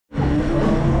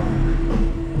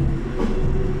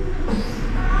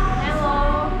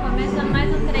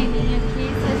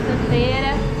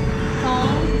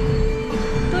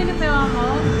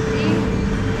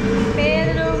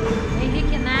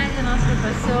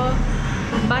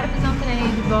começou. Bora fazer um treino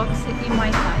de boxe e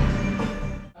Muay-Thai.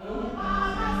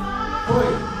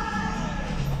 Foi!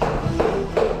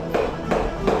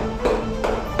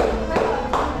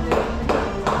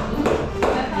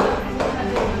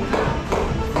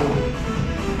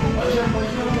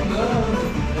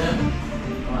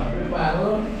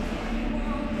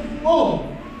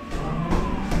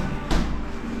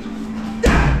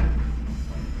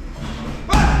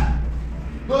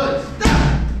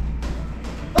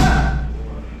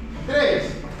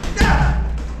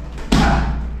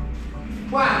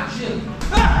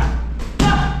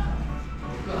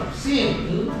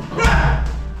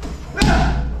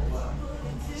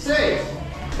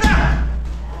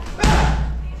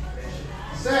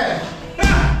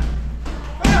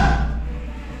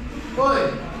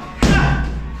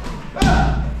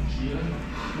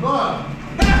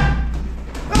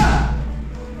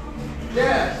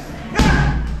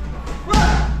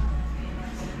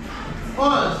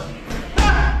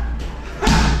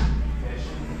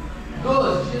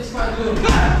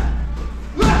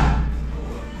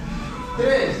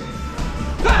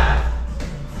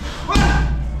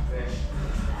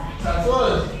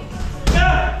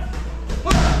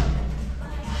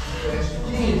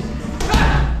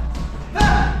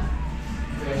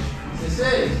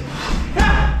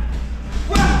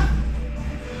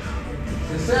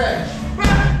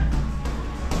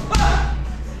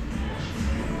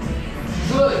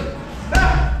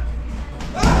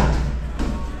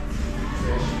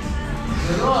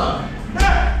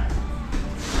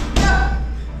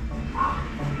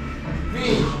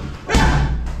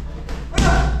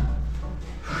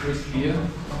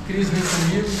 Cris vem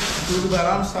comigo, tudo vai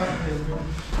lá no saco dele, viu?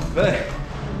 Vem!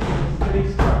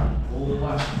 3, 4.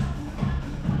 Boa!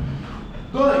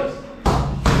 2.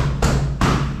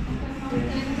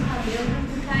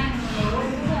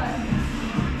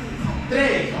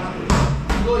 3.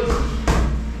 2.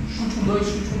 Chute com 2,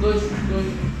 chute com 2, chute com 2.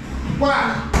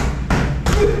 4.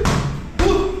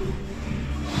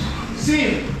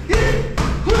 5. 6.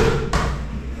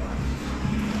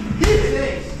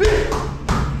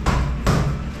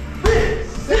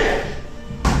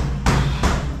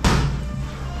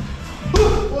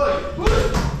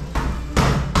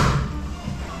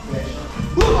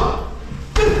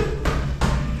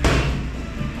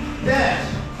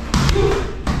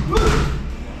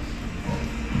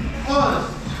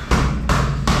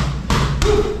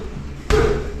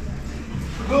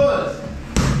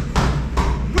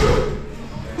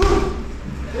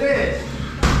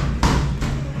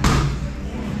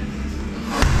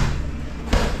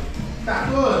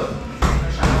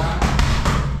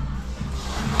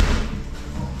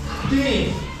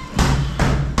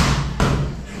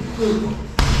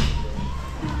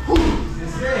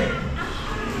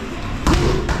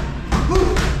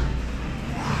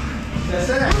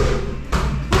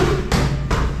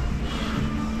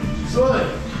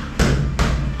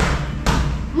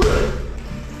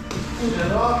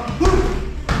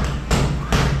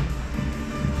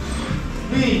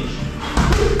 20.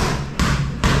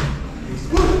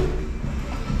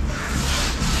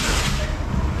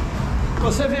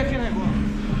 Você vê aquele negócio.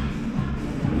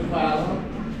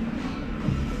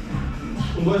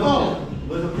 Um, dois,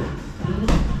 dois,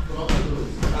 coloca dois.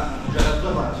 Ah, já é a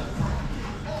tua base.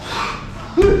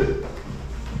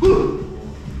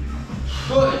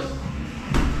 2.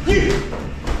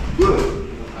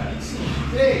 Aí sim.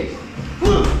 3.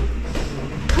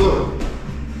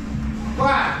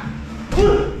 4.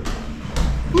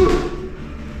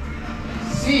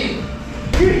 5.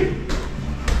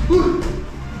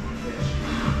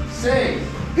 6.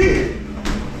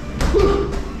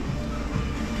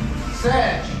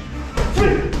 7.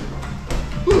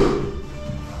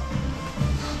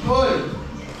 8.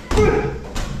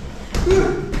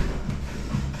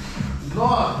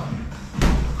 9.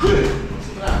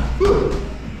 Segurar.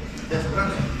 Desce pra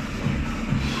dentro.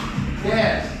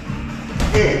 10.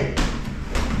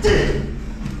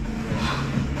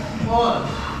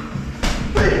 11.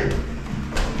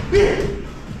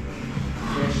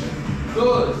 Fecha.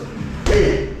 12.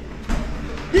 13.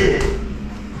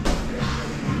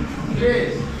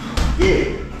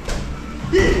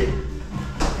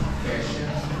 Fecha.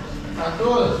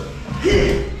 14.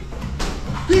 Fecha.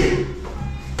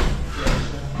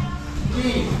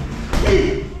 15.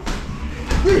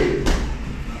 Fecha.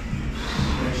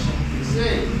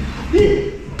 16.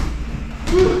 Fecha.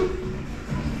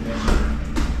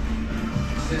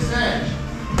 17.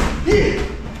 Fecha.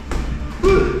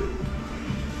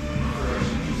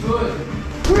 18.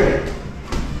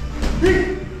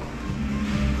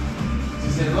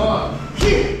 19.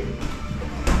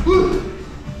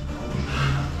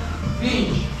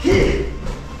 20.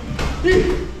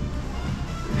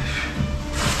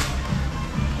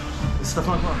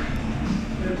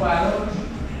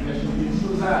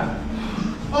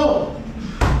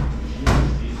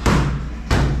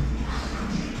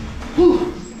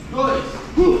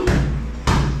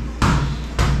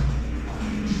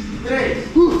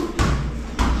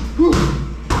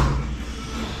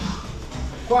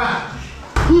 4.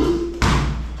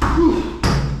 5.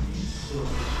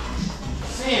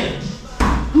 6.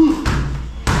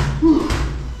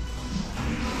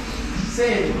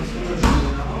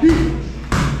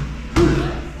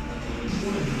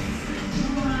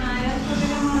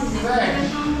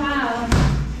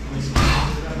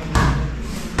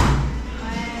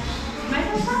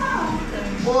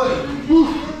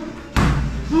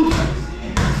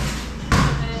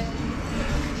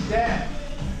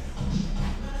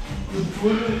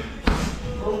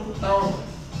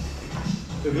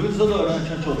 Eu vi o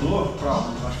desodorante anti-odor,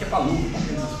 acho que é pra luva,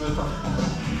 porque essas coisas tá comprando.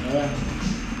 É.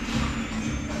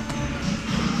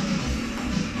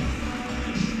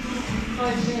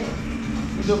 Pode ver.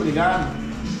 Muito obrigado.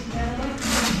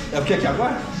 É o que aqui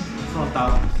agora?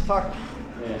 Frontal. Saco.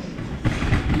 É.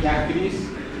 E a Cris,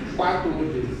 4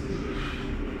 úteis.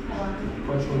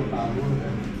 Pode colocar a lua,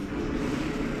 né?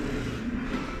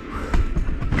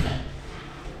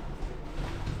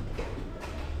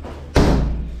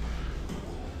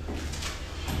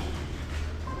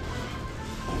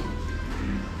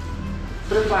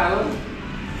 Preparando.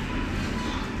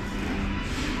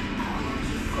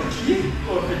 Aqui?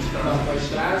 Ou aqui de trás? Não, para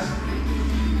trás.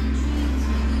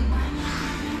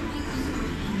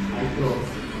 Aí pronto.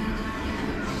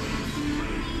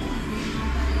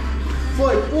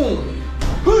 Foi. 1.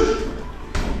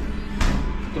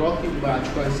 Troca e bate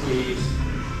com a esquerda.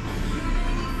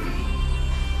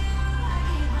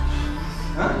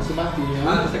 Hã? Você bateu.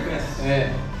 Ah, na sequência.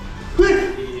 É.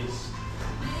 Isso.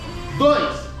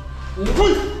 2. 1.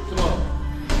 Troca.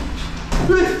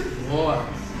 Boa.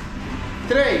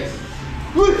 3.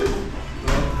 Boa.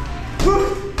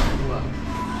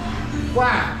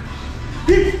 4.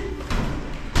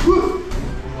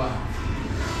 Boa.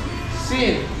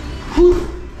 5.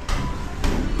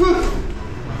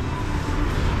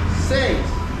 6.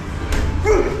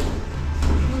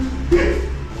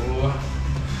 Boa.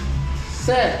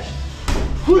 7.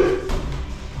 8.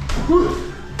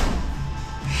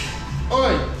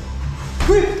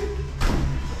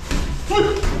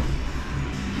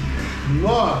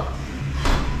 9.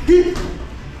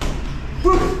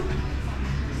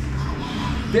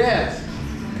 10.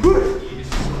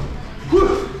 Isso.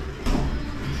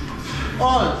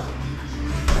 11.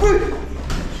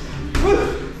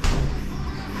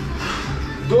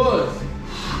 12.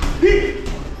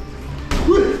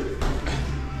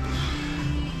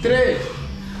 13.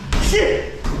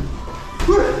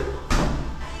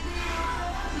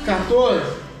 14.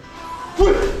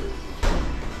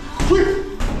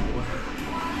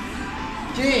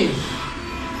 15.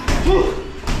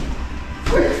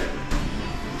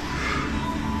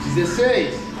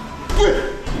 16.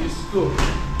 Isso.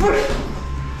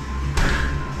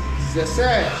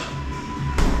 17.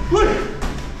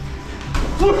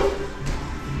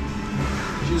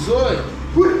 18.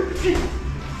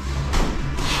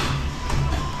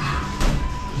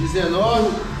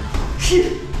 19.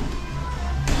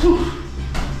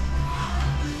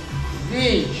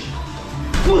 20.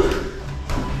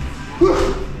 Boa.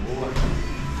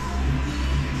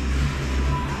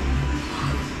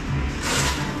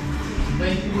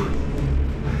 Bem incrível.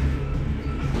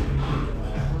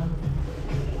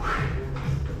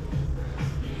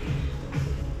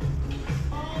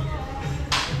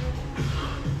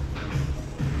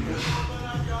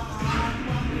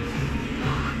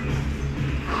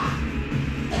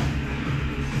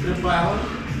 Prepara.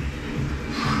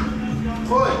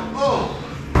 Foi. 1.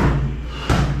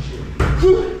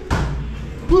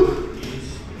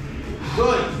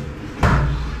 2.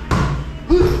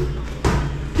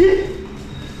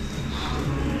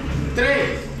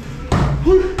 3.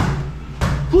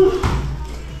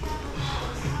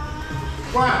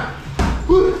 4.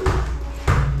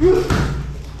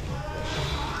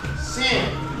 5.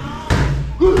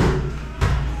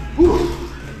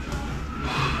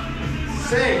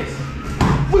 6.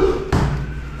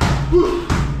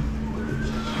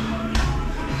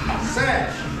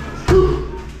 7.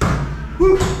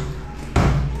 8.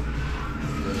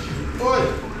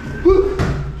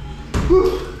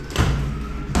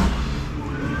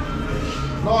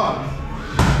 9.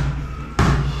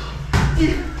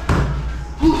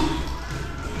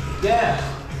 10.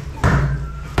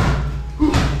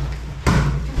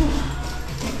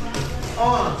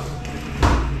 11.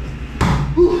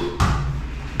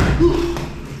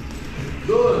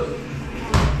 12.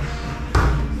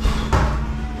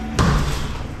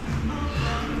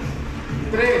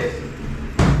 13.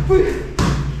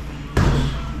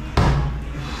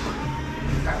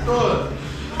 14.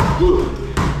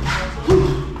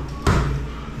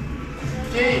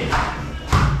 15.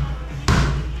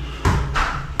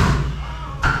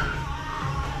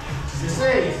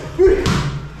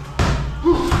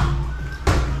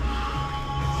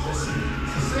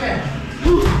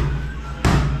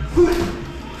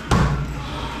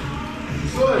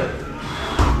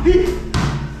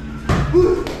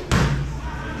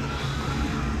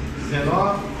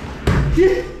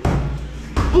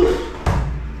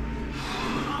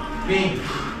 Vem.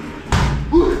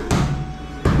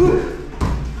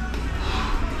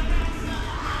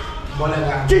 Bola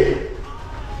agarra.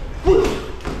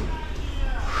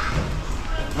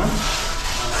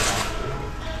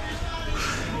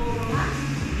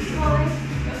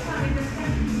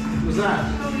 Cruzado.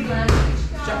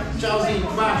 Tchauzinho.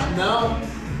 Baixo. Não.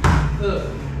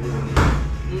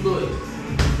 1, 2.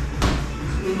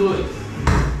 1, 2.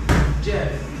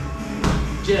 Jab.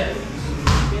 Jab.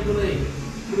 Pendulei.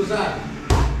 Cruzado.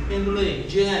 Pendulei.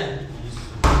 Jab.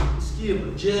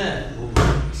 Esquiva. Jab.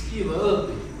 Esquiva.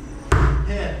 Up.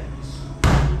 Reto.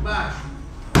 Embaixo.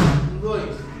 1,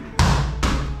 2.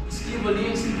 Esquiva,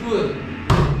 linha de cintura.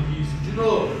 Isso. De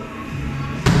novo.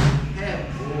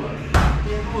 Reto. Boa.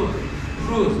 Pendula.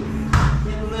 Cruza.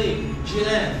 Pendulei.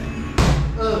 Direto.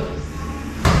 Up.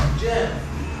 Jab.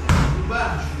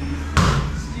 Embaixo.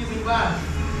 Esquiva embaixo.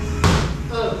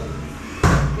 Up.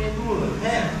 Pendula.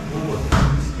 Reto. Boa.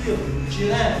 Esquiva.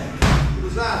 Direto.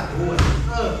 Cruzado. Boa.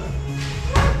 Up.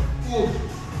 Curva.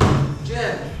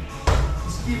 Jab.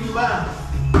 Esquiva embaixo.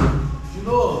 De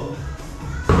novo.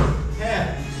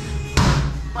 Reto.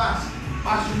 Passa.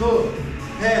 Passa de novo.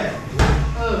 Reto.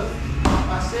 Up.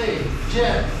 Passei.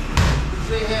 Jab.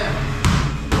 Cruzei reto.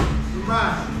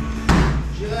 Embaixo.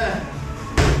 Direto.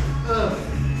 Up.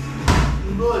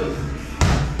 1, 2.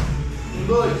 1,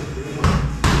 2.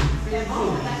 É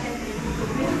bom pra dar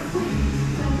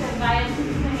quando você vai, assim,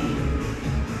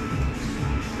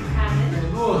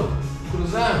 pendura.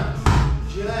 Cruzando.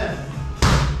 Direto.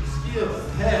 Esquiva.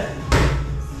 Reto.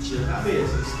 Tira a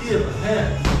cabeça. Esquiva.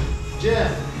 Reto.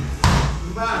 Jab.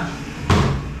 Embaixo.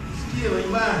 Esquiva.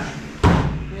 Embaixo.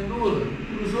 Pendura.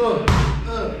 Cruzou.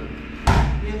 Up.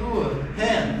 Pendura.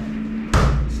 Reto.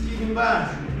 Esquiva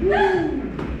embaixo.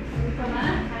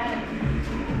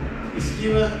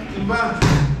 Esquiva embaixo.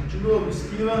 De novo.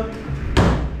 Esquiva.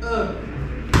 Up.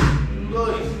 1,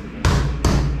 2.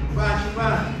 Bate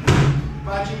embaixo.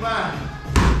 Bate embaixo.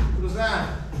 Cruzado.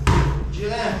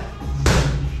 Direto.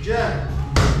 Jab.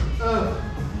 Up.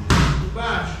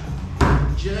 Embaixo.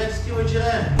 Direto, esquiva,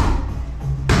 direto.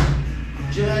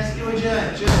 Direto, esquiva,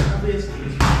 direto. Jab. Cabeça.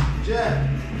 Jab.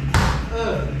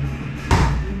 Up.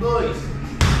 1, 2.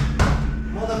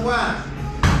 Mão da 4.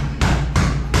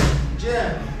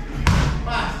 Jab.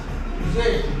 Passa.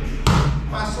 Cruzei.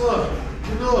 Passou.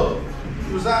 De novo.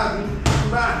 Cruzado.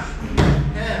 Embaixo.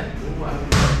 Reto. Boa.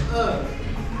 Up.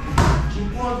 De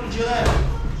encontro direto.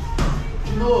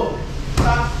 De novo.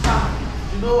 Tá, tá.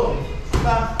 De novo.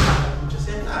 Tá, tá. Vou te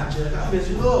acertar. Tira a cabeça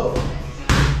de novo.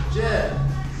 Jab.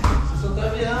 Você só tá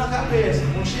virando a cabeça.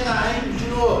 Vamos tirar, hein? De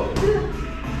novo.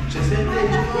 Te acertei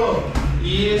de novo.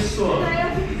 Isso.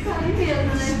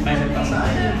 Mas vai passar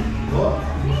aí. Ó.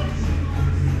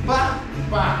 Pá,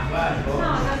 pá. Vai. Ó.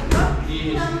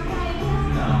 Isso.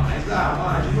 Não, mas dá.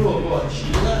 Vai. De novo. Ó.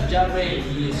 Tira. Já vem.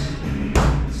 Isso.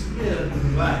 Isso mesmo.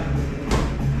 Vai.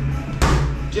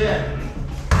 Jab.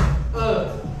 Up.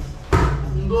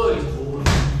 1, 2. Boa.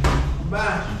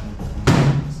 Embaixo.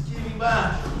 Esquiva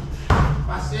embaixo.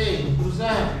 Passei.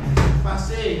 Cruzando.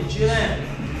 Passei. Direto.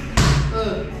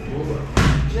 Up. Boa.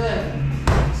 Jab.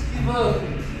 Esquiva. Up.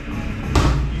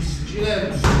 Isso.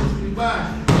 Direto. Susto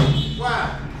embaixo.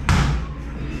 4.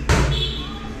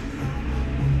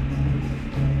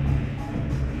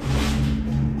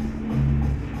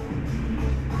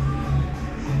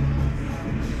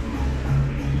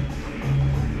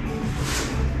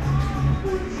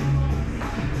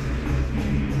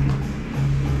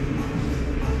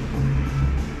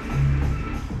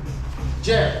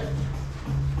 Jab.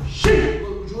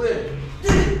 Joelho.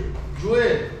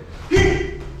 Joelho.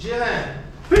 Direto.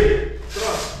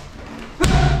 Troca.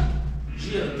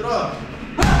 Gira. Troca.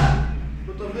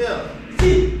 Cotovelo.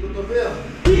 Cotovelo.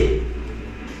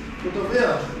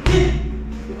 Cotovelo.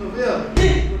 Cotovelo.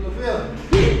 Cotovelo.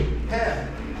 Reto.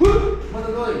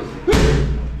 Manda 2.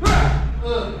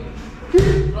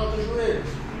 Troca o joelho.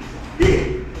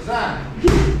 Cruzado.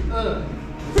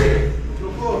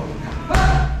 Trocou.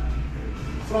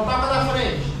 Frontal para da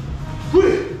frente.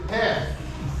 Reto.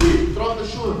 Troca o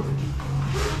chute.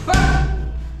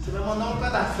 Você vai mandar um pé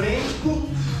da frente,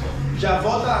 já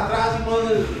volta lá atrás e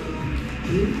manda.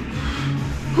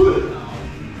 Não.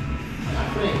 Vai na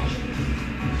frente.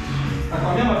 Tá com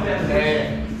a mesma perna?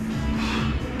 É.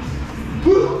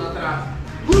 Volta atrás.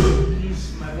 Isso.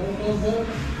 Mas vamos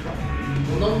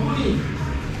dar um pulinho.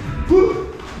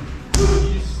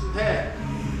 Isso. Reto.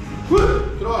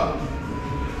 Troca.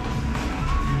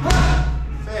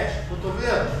 Fecha.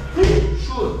 Cotovelo.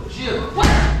 Chuta. Gira.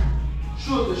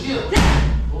 Chuta. Gira.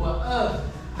 Boa.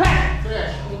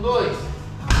 Fecha. 1, 2.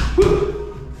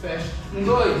 Fecha. 1,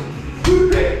 2.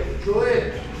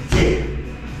 Joelho.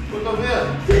 Cotovelo.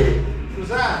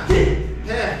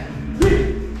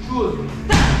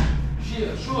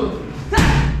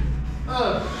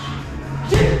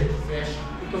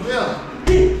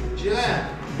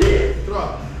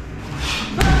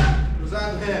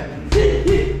 cruzado, ré.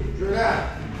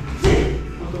 Joelhar.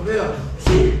 Cotovelo.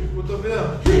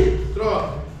 Cotovelo.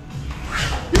 Troca.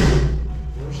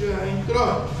 Vamos girar, hein?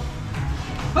 Troca.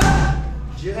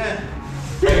 Direto.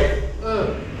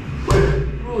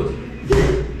 Cruz.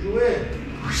 Joelho.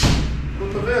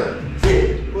 Cotovelo.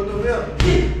 Cotovelo.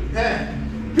 Ré.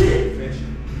 Fecha.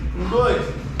 1, 2.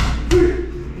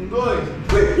 1, 2.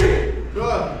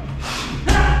 Troca.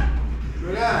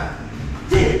 Joelhar.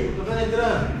 Cotovelo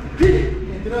entrando.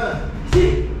 Entrando.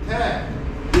 Ré.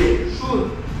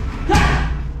 Chuta.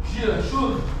 Gira.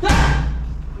 Chuta.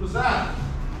 Cruzado.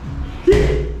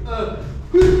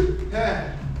 Ré.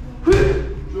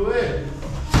 Joelho.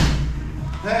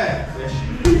 Ré. Fecha.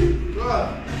 Troca.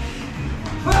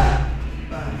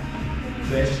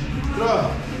 Fecha.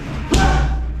 Troca.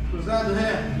 Cruzado,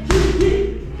 ré.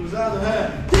 Cruzado, ré.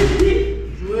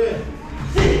 Joelho.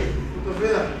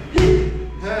 Cotovelo.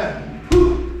 Ré.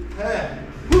 Ré.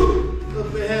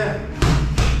 Super ré.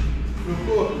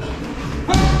 Trocou.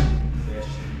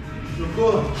 Fecha.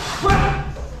 Trocou.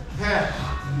 Ré.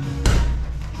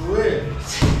 Joelho.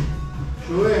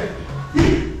 Joelho.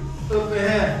 Upper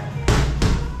ré.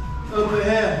 Upper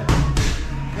ré.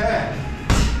 Ré.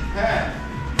 Ré.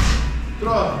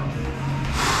 Troca.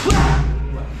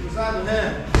 Cruzado, ré.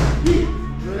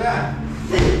 Joelhar.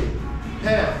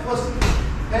 Ré. Força.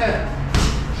 Ré.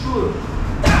 Chuta.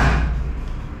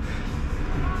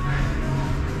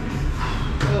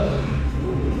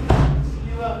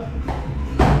 Esquiva.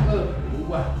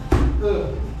 Boa.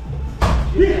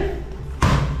 Direto.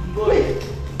 2.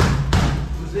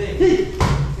 Cruzei.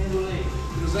 Pendulei.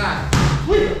 Cruzado.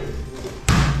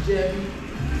 Jab.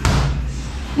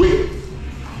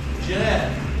 Direto.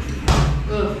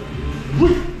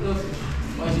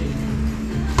 Pode ir.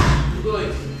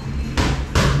 2.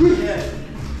 Jab.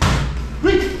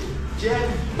 Jab.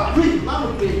 Lá no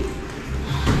peito.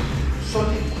 Só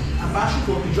que abaixa o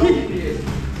corpo. Joga o peso.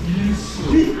 Isso.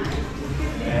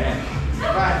 É.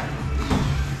 Vai.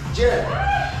 Jab.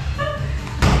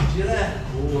 Direto.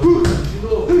 Boa. De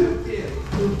novo.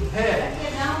 Ré.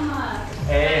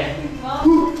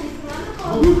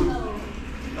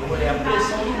 É a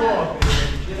pressão do golpe.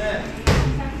 Direto.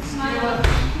 Cima.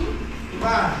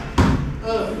 Embaixo.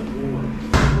 Boa.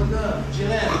 Rodando.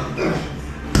 Direto.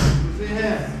 Cruzei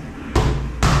ré.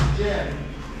 Jab.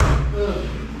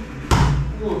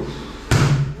 Curso.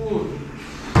 1,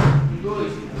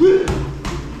 2.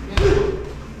 Pendura.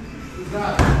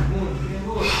 Cruzado. 1.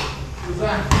 Pendura.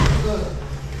 Cruzado.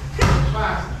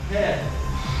 Passa. Ré.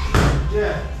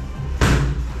 Jab.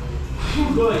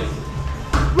 1, 2.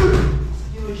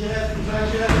 Esquiva direto. Cruzado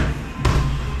direto.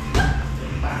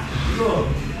 De novo.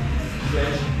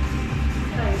 Fecha.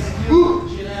 Esquiva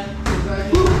direto. Cruzado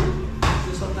direto.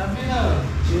 Você só tá virando.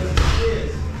 Direto.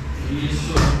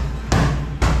 Isso.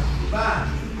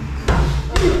 Embaixo.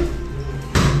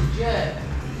 Jab.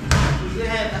 Cruzei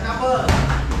ré. Tá acabando.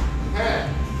 Ré.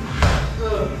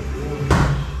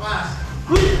 Passa.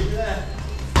 Direto.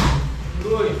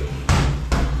 2.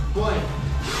 Põe.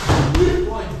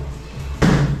 Põe.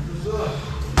 Cruzou.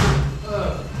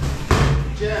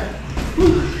 Jab.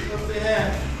 Upper ré.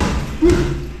 1,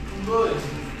 2.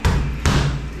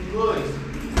 1, 2.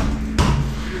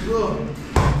 Cruzou.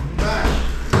 Embaixo.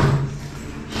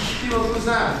 Esquiva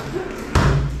cruzado.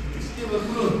 Esquiva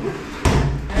cruz.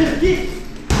 Ré.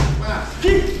 Passa.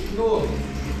 De novo.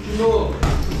 De novo.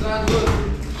 Cruzado.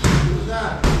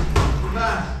 Cruzado.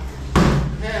 Embaixo.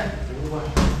 Ré. Boa.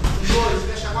 1, 2.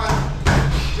 Fecha a guarda.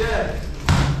 Jab.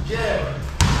 Jab.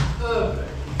 Up.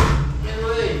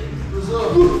 Pendulei.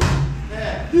 Cruzou. Ré.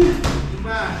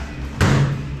 Embaixo.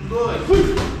 1, 2.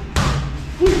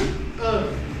 Up.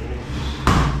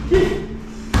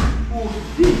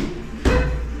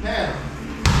 Ré.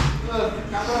 Up.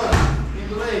 Acabando.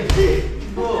 Pendulei. De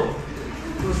novo.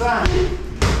 Cruzado.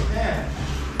 Ré.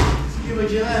 Esquiva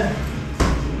direto.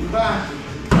 Embaixo.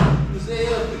 Cruzei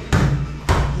up.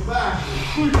 Embaixo.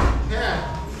 Ré.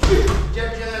 Jab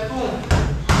direto. 1,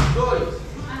 2.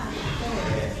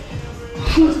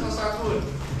 Descansar tudo.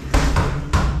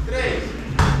 3,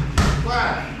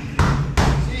 4,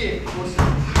 5,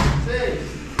 6,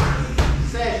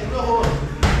 7. Meu rosto.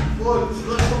 8. Os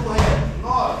dois estão corretos.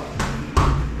 9,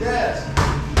 10.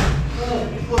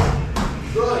 1,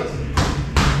 2,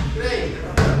 3,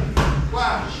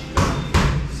 4,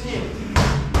 5,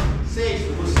 6,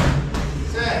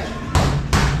 7,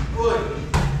 8,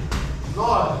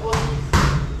 9,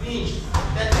 20,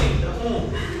 até 30. 1,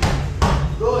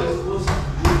 2,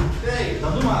 3, Dá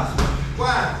no máximo.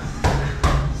 4,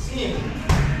 5,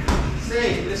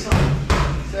 6, pressão.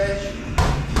 7,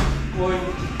 8,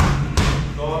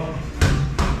 9,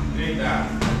 deitar.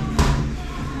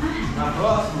 Na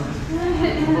próxima,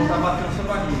 eu vou voltar batendo sua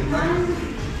barriga, tá?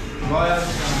 Igual ela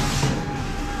chama.